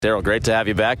Daryl, great to have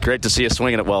you back. Great to see you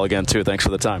swinging it well again, too. Thanks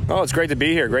for the time. Oh, it's great to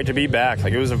be here. Great to be back.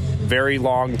 It was a very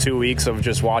long 2 weeks of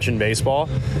just watching baseball.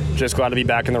 Just glad to be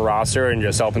back in the roster and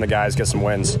just helping the guys get some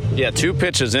wins. Yeah, 2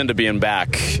 pitches into being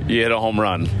back, you hit a home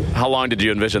run. How long did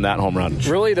you envision that home run?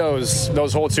 Really, those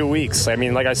whole 2 weeks. I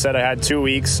mean, like I said, I had 2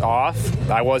 weeks off.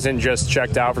 I wasn't just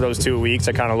checked out for those 2 weeks.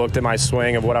 I kind of looked at my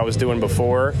swing of what I was doing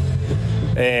before,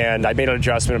 and I made an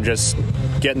adjustment of just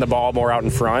getting the ball more out in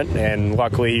front, and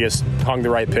luckily he just hung the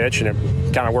right pitch, and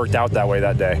it kind of worked out that way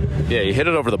that day. Yeah, you hit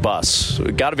it over the bus.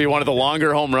 Got to be one of the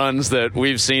longer home runs that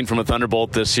we've seen from a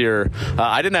Thunderbolt this year.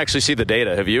 I didn't actually see the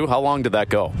data. Have you? How long did that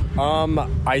go?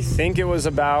 I think it was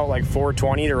about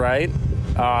 420 to right.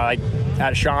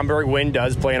 At Schaumburg, wind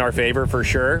does play in our favor for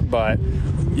sure, but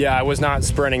yeah, I was not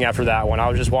sprinting after that one. I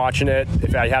was just watching it.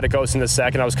 If I had to coast in the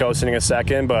second, I was coasting a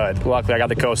second, but luckily I got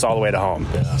the coast all the way to home.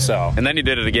 So. And then you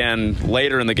did it again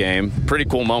later in the game. Pretty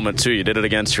cool moment, too. You did it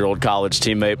against your old college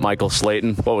teammate, Michael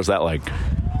Slayton. What was that like?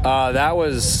 That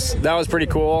was pretty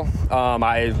cool.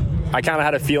 I kind of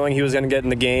had a feeling he was going to get in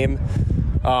the game.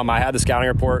 I had the scouting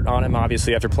report on him,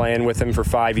 obviously, after playing with him for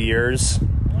 5 years.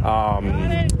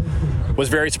 Was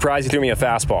very surprised he threw me a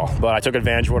fastball, but I took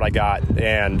advantage of what I got,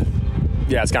 and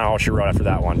yeah, it's kind of all she wrote after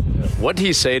that one. What did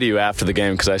he say to you after the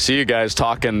game? Because I see you guys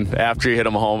talking after you hit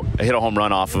a home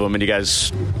run off of him, and you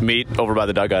guys meet over by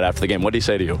the dugout after the game. What did he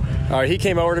say to you? He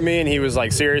came over to me, and he was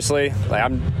like, seriously,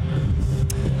 I'm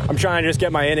trying to just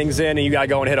get my innings in, and you got to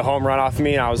go and hit a home run off of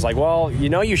me. And I was like, well,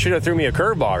 you should have threw me a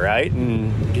curveball, right?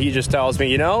 And he just tells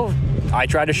me, I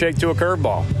tried to shake to a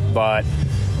curveball, but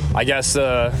I guess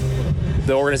the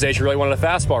organization really wanted a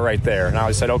fastball right there. And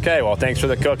I said, okay, well, thanks for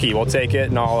the cookie. We'll take it,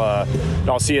 and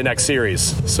I'll see you next series.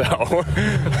 So,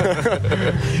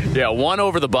 yeah, one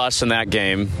over the bus in that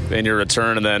game in your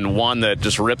return, and then one that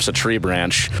just rips a tree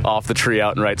branch off the tree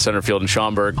out in right center field in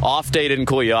Schaumburg. Off day didn't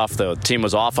cool you off, though. The team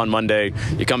was off on Monday.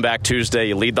 You come back Tuesday,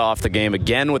 you lead off the game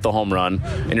again with the home run,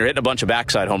 and you're hitting a bunch of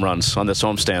backside home runs on this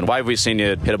homestand. Why have we seen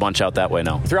you hit a bunch out that way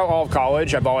now? Throughout all of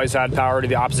college, I've always had power to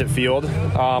the opposite field.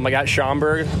 I got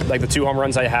Schaumburg, the 2 home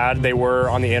runs I had, they were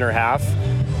on the inner half.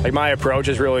 My approach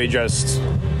is really just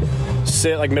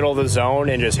sit middle of the zone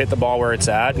and just hit the ball where it's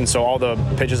at. And so all the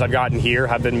pitches I've gotten here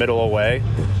have been middle away.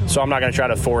 So I'm not going to try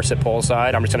to force it pull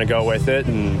side. I'm just going to go with it,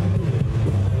 and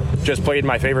just played in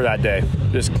my favor that day.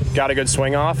 Just got a good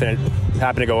swing off, and it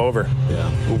happened to go over.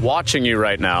 Yeah. Watching you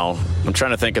right now, I'm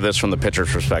trying to think of this from the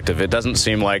pitcher's perspective. It doesn't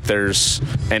seem like there's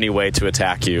any way to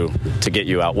attack you to get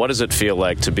you out. What does it feel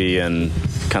like to be in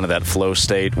kind of that flow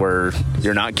state where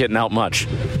you're not getting out much?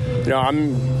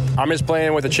 I'm just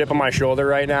playing with a chip on my shoulder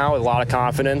right now with a lot of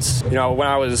confidence. When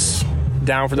I was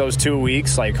down for those 2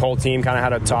 weeks, whole team kind of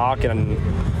had a talk, and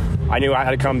I knew I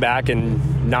had to come back and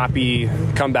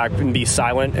come back and be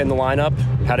silent in the lineup.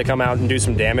 Had to come out and do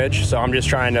some damage. So I'm just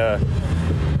trying to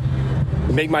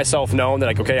make myself known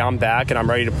that okay, I'm back and I'm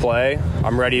ready to play.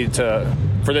 I'm ready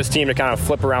for this team to kind of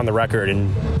flip around the record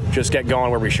and just get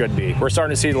going where we should be. We're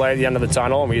starting to see the light at the end of the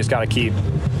tunnel, and we just got to keep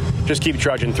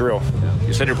trudging through.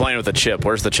 You said you're playing with a chip.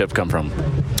 Where's the chip come from?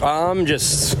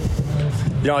 Just,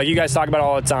 you guys talk about it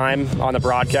all the time on the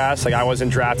broadcast. I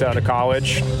wasn't drafted out of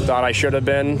college. Thought I should have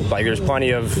been. There's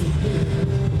plenty of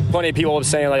people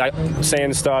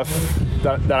saying stuff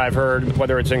that I've heard,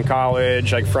 whether it's in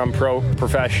college, from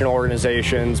professional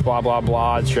organizations, blah, blah,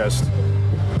 blah. It's just,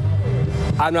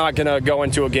 I'm not going to go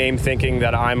into a game thinking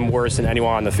that I'm worse than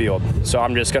anyone on the field. So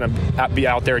I'm just going to be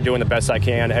out there doing the best I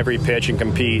can every pitch and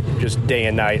compete just day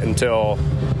and night until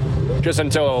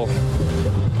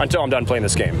I'm done playing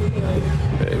this game.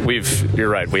 You're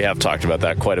right. We have talked about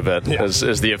that quite a bit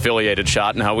as the affiliated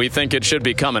shot and how we think it should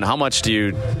be coming. How much do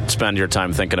you spend your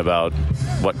time thinking about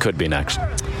what could be next?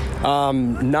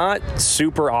 Not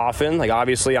super often.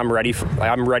 Obviously, I'm ready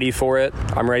for it.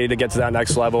 I'm ready to get to that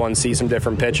next level and see some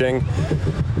different pitching.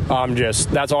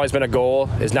 That's always been a goal,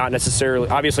 is not necessarily,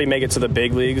 obviously, make it to the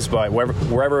big leagues, but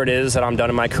wherever it is that I'm done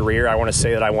in my career, I want to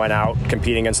say that I went out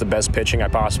competing against the best pitching I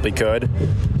possibly could.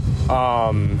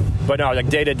 But no,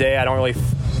 day to day, I don't really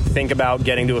think about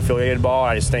getting to affiliated ball.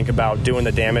 I just think about doing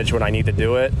the damage when I need to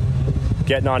do it,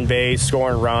 getting on base,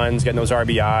 scoring runs, getting those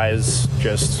RBIs,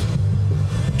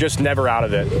 just never out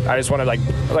of it. I just want to, like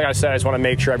I said, I just want to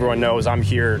make sure everyone knows I'm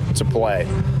here to play.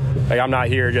 I'm not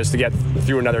here just to get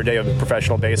through another day of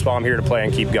professional baseball. I'm here to play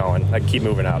and keep going, keep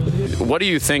moving up. What do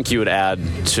you think you would add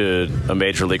to a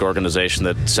major league organization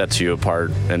that sets you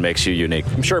apart and makes you unique?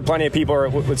 I'm sure plenty of people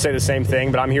would say the same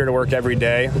thing, but I'm here to work every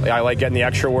day. I like getting the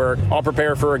extra work. I'll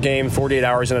prepare for a game 48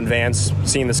 hours in advance,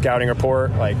 seeing the scouting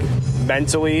report.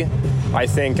 Mentally, I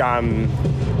think I'm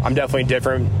I'm definitely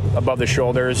different above the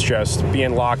shoulders, just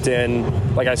being locked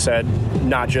in, like I said,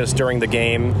 not just during the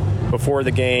game, before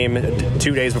the game,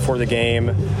 2 days before the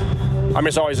game. I'm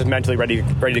just always mentally ready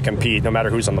to compete, no matter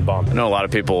who's on the bump. I know a lot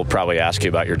of people probably ask you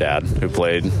about your dad, who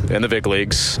played in the big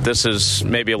leagues. This is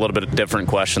maybe a little bit of a different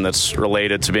question that's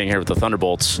related to being here with the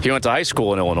Thunderbolts. He went to high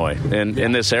school in Illinois,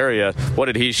 in this area. What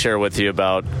did he share with you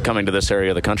about coming to this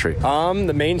area of the country?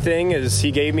 The main thing is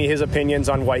he gave me his opinions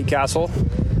on White Castle.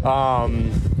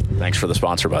 Thanks for the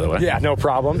sponsor, by the way. Yeah, no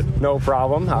problem. No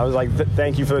problem. I was like,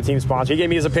 thank you for the team sponsor. He gave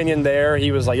me his opinion there.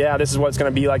 He was like, yeah, this is what it's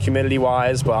going to be like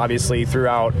humidity-wise, but obviously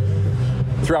throughout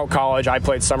college, I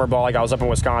played summer ball. Like I was up in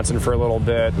Wisconsin for a little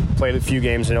bit, played a few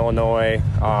games in Illinois.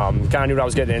 Kind of knew what I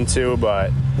was getting into, but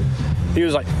he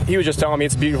was just telling me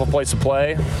it's a beautiful place to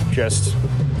play. Just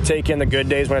take in the good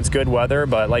days when it's good weather,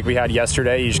 but like we had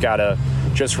yesterday, you just gotta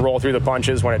just roll through the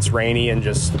punches when it's rainy and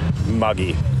just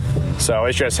muggy. So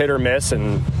it's just hit or miss,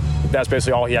 and that's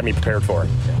basically all he had me prepared for.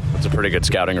 It's a pretty good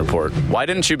scouting report. Why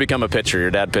didn't you become a pitcher?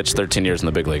 Your dad pitched 13 years in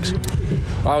the big leagues.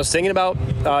 I was thinking about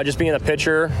just being a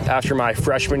pitcher after my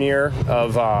freshman year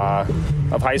of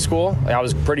high school. I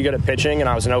was pretty good at pitching, and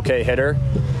I was an okay hitter.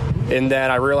 And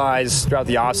then I realized throughout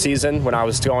the off season when I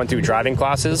was going through driving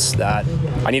classes that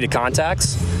I needed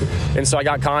contacts. And so I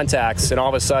got contacts, and all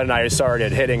of a sudden I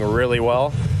started hitting really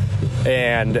well.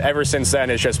 And ever since then,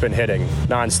 it's just been hitting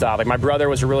nonstop. Like my brother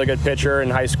was a really good pitcher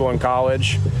in high school and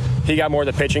college. He got more of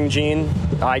the pitching gene.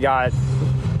 I got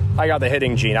the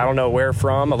hitting gene. I don't know where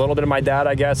from. A little bit of my dad,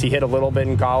 I guess. He hit a little bit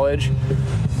in college.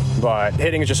 But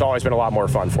hitting has just always been a lot more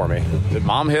fun for me. Did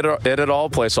mom hit at all,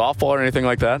 play softball or anything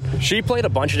like that? She played a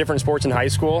bunch of different sports in high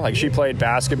school. Like she played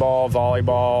basketball,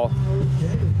 volleyball,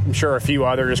 I'm sure a few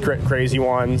other just crazy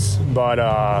ones. But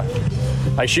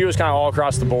like she was kind of all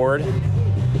across the board.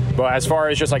 But as far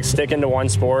as just like sticking to one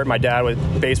sport, my dad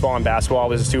with baseball and basketball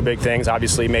was his two big things.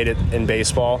 Obviously made it in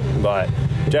baseball, but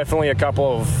definitely a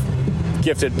couple of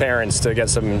gifted parents to get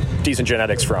some decent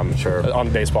genetics from on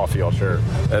the baseball field. Sure.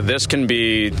 This can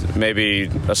be maybe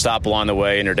a stop along the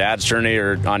way in your dad's journey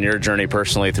or on your journey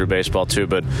personally through baseball too,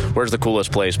 but where's the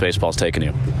coolest place baseball's taken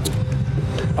you?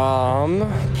 I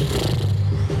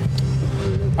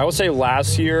would say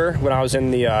last year when I was in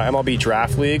the MLB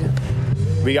Draft League,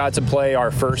 we got to play our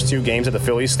first two games at the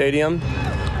Phillies Stadium.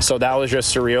 So that was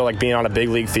just surreal, like being on a big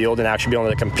league field and actually being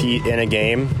able to compete in a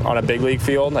game on a big league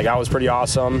field. Like that was pretty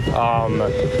awesome.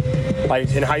 Like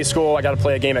in high school, I got to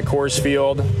play a game at Coors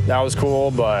Field. That was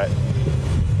cool, but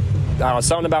I don't know,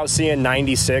 something about seeing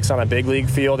 96 on a big league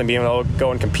field and being able to go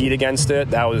and compete against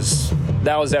it, that was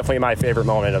definitely my favorite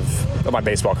moment of my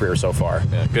baseball career so far.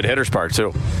 Yeah, good hitter's park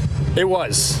too. It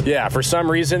was, yeah. For some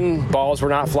reason, balls were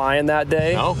not flying that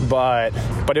day, no? but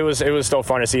it was still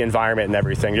fun to see environment and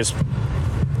everything. Just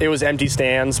it was empty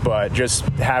stands, but just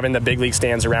having the big league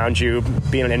stands around you,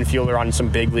 being an infielder on some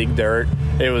big league dirt,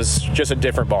 it was just a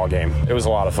different ball game. It was a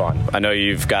lot of fun. I know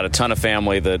you've got a ton of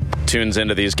family that tunes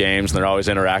into these games, and they're always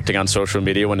interacting on social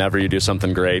media whenever you do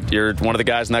something great. You're one of the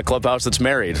guys in that clubhouse that's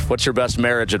married. What's your best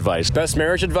marriage advice? Best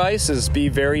marriage advice is be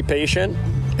very patient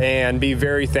and be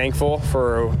very thankful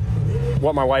for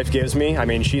what my wife gives me. I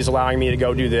mean, she's allowing me to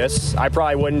go do this. I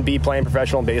probably wouldn't be playing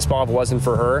professional baseball if it wasn't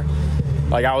for her.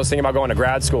 Like I was thinking about going to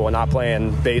grad school and not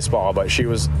playing baseball, but she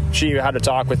had to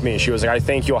talk with me. She was like, I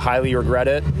think you'll highly regret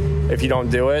it if you don't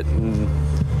do it. And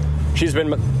she's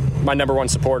been my number one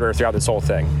supporter throughout this whole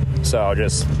thing. So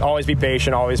just always be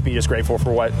patient, always be just grateful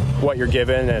for what you're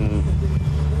given, and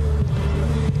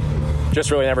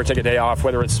just really never take a day off,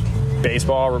 whether it's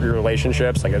baseball or your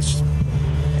relationships. Like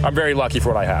I'm very lucky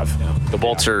for what I have. The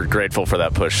Bolts are grateful for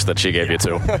that push that she gave you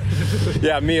too.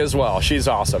 Yeah, me as well. She's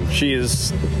awesome.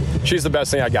 She's the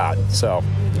best thing I got. So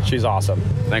she's awesome.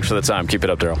 Thanks for the time. Keep it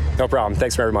up, Daryl. No problem.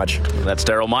 Thanks very much. That's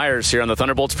Daryl Myers here on the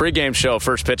Thunderbolts pregame show.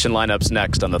 First pitch and lineups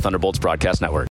next on the Thunderbolts Broadcast Network.